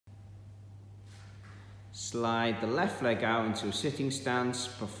Slide the left leg out into a sitting stance,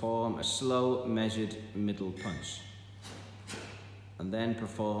 perform a slow measured middle punch. And then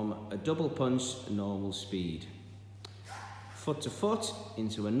perform a double punch normal speed. Foot to foot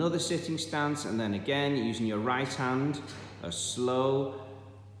into another sitting stance, and then again using your right hand, a slow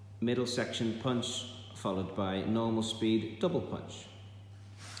middle section punch followed by normal speed double punch.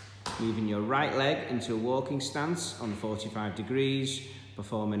 Moving your right leg into a walking stance on 45 degrees,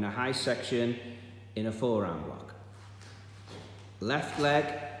 performing a high section in a forearm block. Left leg,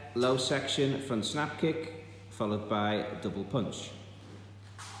 low section front snap kick, followed by a double punch.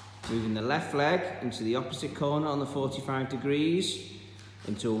 Moving the left leg into the opposite corner on the 45 degrees,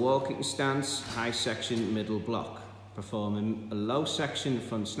 into a walking stance, high section middle block. Performing a low section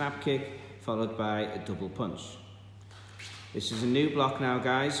front snap kick, followed by a double punch. This is a new block now,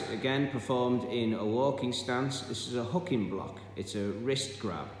 guys, again performed in a walking stance. This is a hooking block, it's a wrist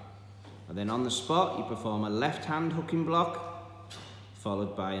grab. And then on the spot, you perform a left hand hooking block,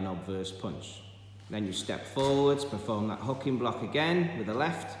 followed by an obverse punch. Then you step forwards, perform that hooking block again with the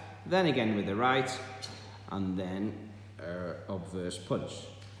left, then again with the right, and then obverse punch.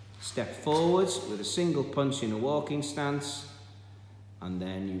 Step forwards with a single punch in a walking stance, and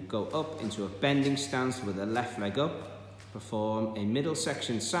then you go up into a bending stance with the left leg up, perform a middle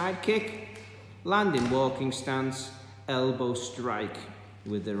section side kick, land in walking stance, elbow strike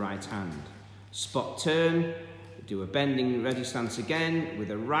with the right hand. Spot turn, do a bending ready stance again with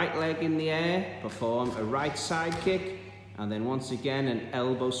the right leg in the air, perform a right side kick, and then once again an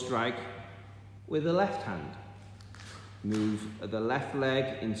elbow strike with the left hand. Move the left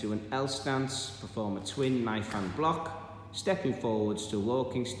leg into an L stance, perform a twin knife hand block, stepping forwards to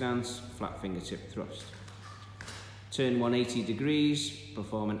walking stance, flat fingertip thrust. Turn 180 degrees,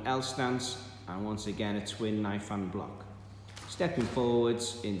 perform an L stance, and once again a twin knife hand block. Stepping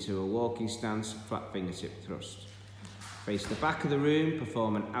forwards into a walking stance, flat fingertip thrust. Face the back of the room,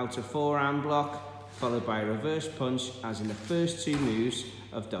 perform an outer forearm block, followed by a reverse punch as in the first two moves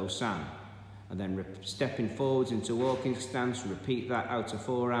of Do-San. And then stepping forwards into walking stance, repeat that outer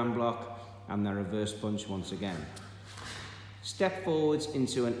forearm block and the reverse punch once again. Step forwards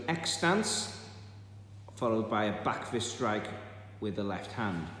into an X stance, followed by a back fist strike with the left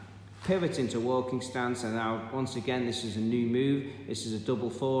hand. Pivot into walking stance, and now once again this is a new move, this is a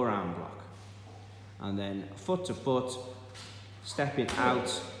double forearm block. And then foot to foot, stepping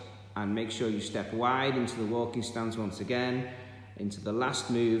out, and make sure you step wide into the walking stance once again, into the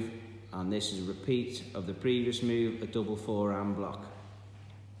last move, and this is a repeat of the previous move, a double forearm block.